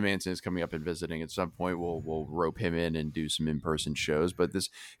 obviously, if Tim Hansen is coming up and visiting at some point, we'll rope him in and do some in-person shows. But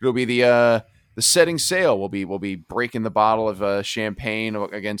it'll be the setting sail. We'll be breaking the bottle of champagne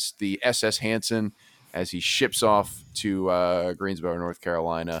against the SS Hansen as he ships off to Greensboro, North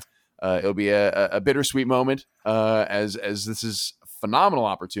Carolina. It'll be a bittersweet moment as this is a phenomenal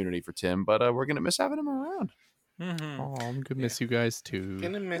opportunity for Tim, but we're gonna miss having him around. Mm-hmm. Oh, I'm gonna miss you guys too.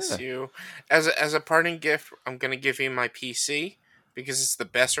 Gonna miss you. As a parting gift, I'm gonna give you my PC because it's the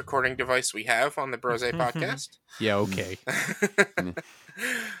best recording device we have on the Brose podcast. Yeah, okay.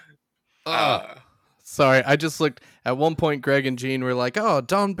 uh, Sorry, I just looked. At one point, Greg and Gene were like, "Oh,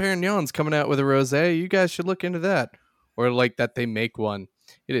 Dom Perignon's coming out with a rosé. You guys should look into that." Or like that they make one.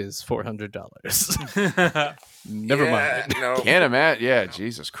 It is $400. Never mind. No. Can't imagine. Yeah,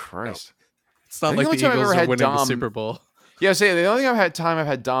 Jesus Christ. It's not I think like the the only time I've Eagles ever are had winning the Dom- Super Bowl. Yeah, say the only time I've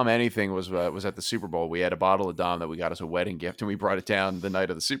had Dom anything was at the Super Bowl. We had a bottle of Dom that we got as a wedding gift, and we brought it down the night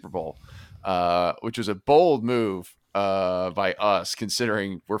of the Super Bowl, which was a bold move by us,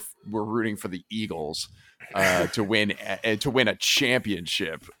 considering we're rooting for the Eagles to win a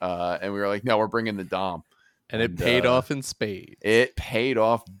championship, and we were like, no, we're bringing the Dom, And it paid off in spades. It paid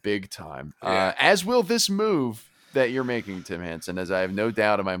off big time, Yeah. as will this move that you're making, Tim Hansen, as I have no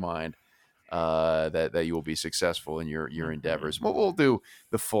doubt in my mind that you will be successful in your endeavors. We'll do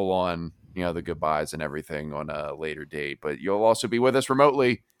the full on, the goodbyes and everything on a later date, but you'll also be with us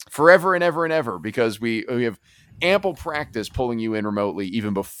remotely forever and ever and ever because we have ample practice pulling you in remotely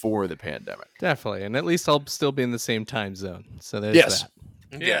even before the pandemic. Definitely. And at least I'll still be in the same time zone. So there's Yes.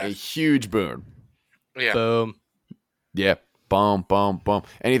 that. Yeah. A huge boon. Yeah. Boom. Yeah. Boom.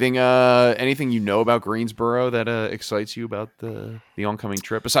 Anything you know about Greensboro that excites you about the oncoming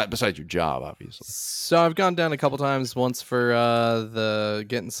trip besides your job, obviously? So I've gone down a couple times. Once for the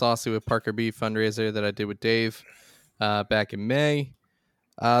Getting Saucy with Parker B fundraiser that I did with Dave back in May.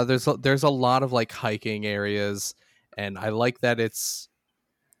 There's a lot of like hiking areas, and I like that it's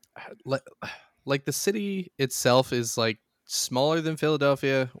like the city itself is like smaller than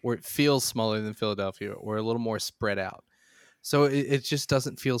Philadelphia, or it feels smaller than Philadelphia, or a little more spread out. So it just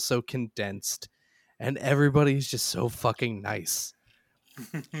doesn't feel so condensed, and everybody's just so fucking nice.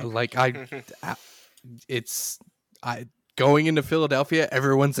 Like going into Philadelphia,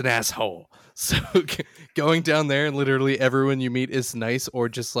 everyone's an asshole. So going down there and literally everyone you meet is nice, or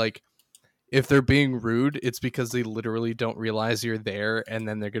just like if they're being rude, it's because they literally don't realize you're there, and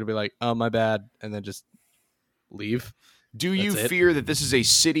then they're gonna be like, "Oh, my bad," and then just leave. Do you That's it. fear that this is a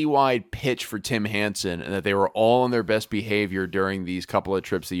citywide pitch for Tim Hansen and that they were all on their best behavior during these couple of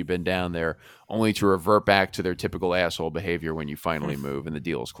trips that you've been down there, only to revert back to their typical asshole behavior when you finally move and the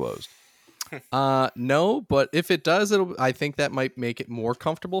deal is closed? No, but if it does, I think that might make it more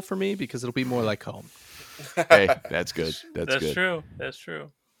comfortable for me because it'll be more like home. Hey, that's good. That's good. True. That's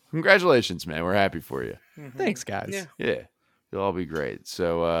true. Congratulations, man. We're happy for you. Thanks, guys. Yeah. Yeah, it'll all be great.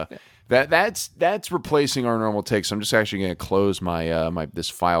 So that's replacing our normal take. So I'm just actually going to close my this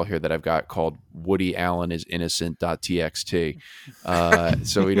file here that I've got called Woody Allen is innocent.txt.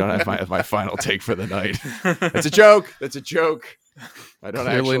 So we don't have my final take for the night. That's a joke. I don't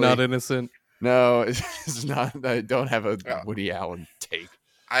Clearly actually not innocent. No, it's not. I don't have a Woody Allen take.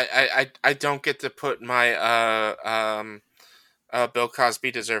 I don't get to put my Bill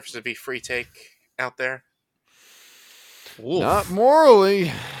Cosby deserves to be free take out there. Not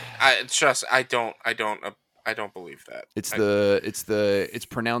morally. I don't believe that. It's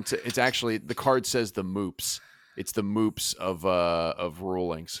pronounced. It's actually the card says the moops. It's the moops of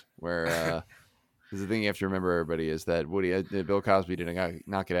rulings. Where the thing you have to remember, everybody, is that Bill Cosby didn't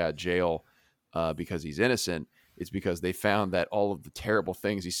not get out of jail because he's innocent. It's because they found that all of the terrible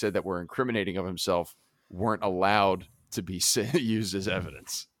things he said that were incriminating of himself weren't allowed to be used as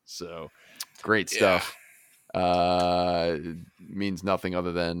evidence. So great stuff. Means nothing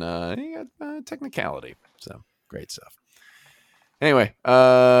other than technicality. So great stuff. Anyway,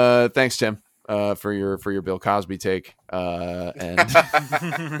 thanks, Tim, for your Bill Cosby take, and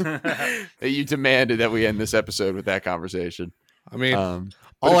you demanded that we end this episode with that conversation. I mean, but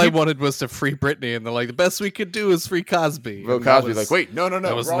all if I you- wanted was to free Britney, and they're like, the best we could do is free Cosby. Bill And that Cosby's was- like, wait, no,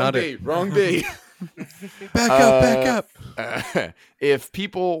 that was wrong not day, it. wrong day. back up. If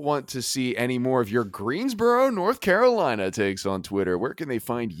people want to see any more of your Greensboro, North Carolina takes on Twitter, where can they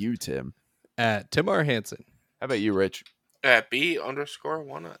find you, Tim? At Tim R. Hansen. How about you, Rich? At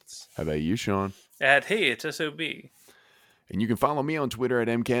B_walnuts. How about you, Sean? Hey, it's SOB. And you can follow me on Twitter at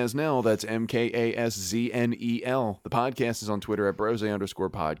MKasnell. That's MKASZNEL. The podcast is on Twitter at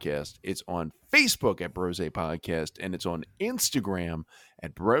Brose_podcast. It's on Facebook at Brose Podcast. And it's on Instagram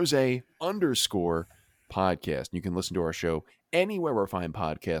at Brose_podcast. podcast. You can listen to our show anywhere where fine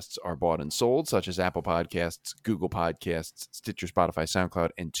podcasts are bought and sold, such as Apple Podcasts, Google Podcasts, Stitcher, Spotify, SoundCloud,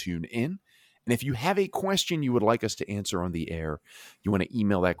 and TuneIn. And if you have a question you would like us to answer on the air, you want to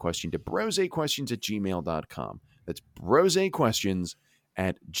email that question to brosequestions@gmail.com. That's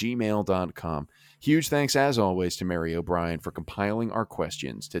brosequestions@gmail.com. Huge thanks, as always, to Mary O'Brien for compiling our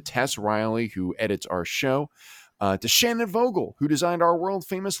questions, to Tess Riley, who edits our show, to Shannon Vogel, who designed our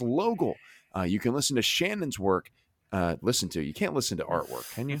world-famous logo. You can listen to Shannon's work. You can't listen to artwork,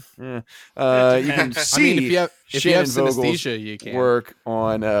 can you? You can see if you have Shannon synesthesia, Vogel's you can. work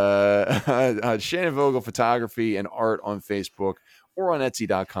on Shannon Vogel Photography and Art on Facebook or on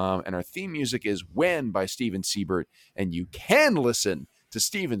Etsy.com. And our theme music is When by Steven Siebert. And you can listen to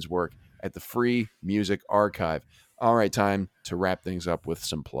Steven's work at the Free Music Archive. All right, time to wrap things up with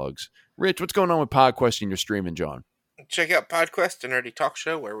some plugs. Rich, what's going on with PodQuest and your streaming, John? Check out PodQuest, a nerdy talk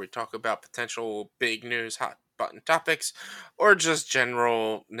show where we talk about potential big news, hot button topics, or just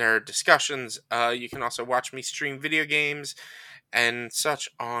general nerd discussions. You can also watch me stream video games and such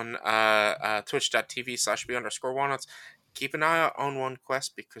on twitch.tv/b_walnuts. Keep an eye out on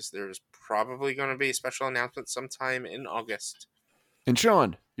OneQuest because there's probably going to be a special announcement sometime in August. And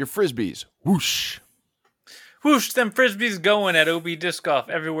Sean, your Frisbees. Whoosh. Whoosh, them Frisbees going at OB Disc Golf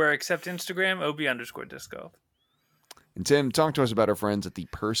everywhere except Instagram, OB_Disc Golf. And Tim, talk to us about our friends at the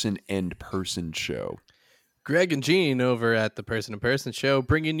Person and Person Show. Greg and Gene over at the Person and Person Show,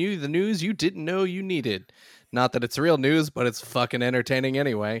 bringing you the news you didn't know you needed. Not that it's real news, but it's fucking entertaining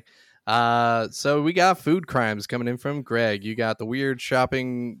anyway. So we got food crimes coming in from Greg. You got the Weird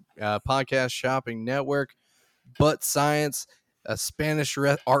Shopping Podcast Shopping Network, Butt Science, a Spanish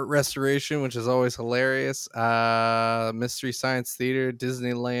art restoration, which is always hilarious. Mystery Science Theater,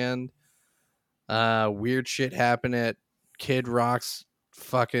 Disneyland. Weird shit happen at Kid Rock's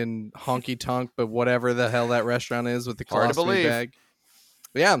fucking honky tonk, but whatever the hell that restaurant is with the colostomy bag.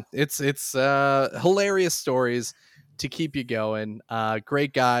 Yeah, it's hilarious stories to keep you going.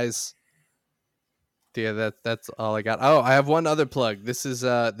 Great guys. Yeah, that's all I got. Oh, I have one other plug. This is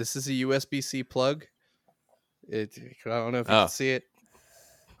a USB-C plug. I don't know if you can see it.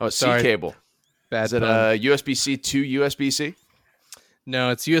 Oh, C cable. Bad is it pun. USB-C to USB-C? No,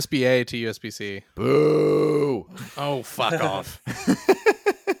 it's USB-A to USB-C. Boo! Oh, fuck off.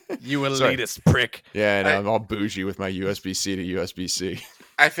 You elitist prick. Yeah, I know. I'm all bougie with my USB-C to USB-C.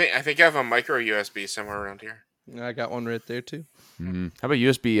 I think I have a micro USB somewhere around here. I got one right there too. Mm-hmm. How about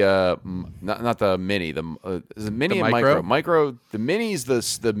USB? Not the mini. The mini the and micro? micro. The mini's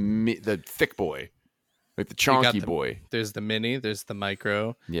the thick boy, like the chonky boy. There's the mini. There's the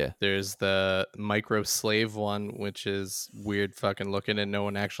micro. Yeah. There's the micro slave one, which is weird fucking looking, and no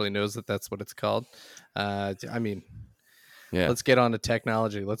one actually knows that that's what it's called. I mean. Yeah. Let's get on to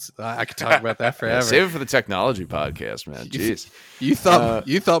technology. I could talk about that forever. Yeah, save it for the technology podcast, man. Jeez. You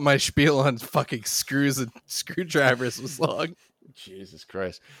thought my spiel on fucking screws and screwdrivers was long. Jesus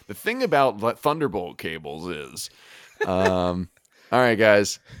Christ. The thing about Thunderbolt cables is all right,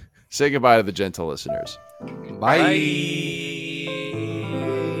 guys. Say goodbye to the gentle listeners. Bye.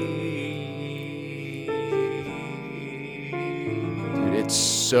 Dude, it's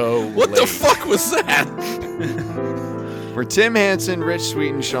so What late. the fuck was that? For Tim Hansen, Rich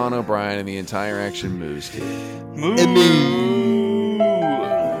Sweeten, Sean O'Brien, and the entire Action Moose team.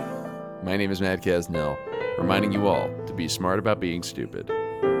 My name is Matt Casnell, reminding you all to be smart about being stupid.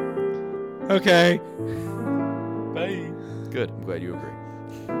 Okay. Bye. Good. I'm glad you agree.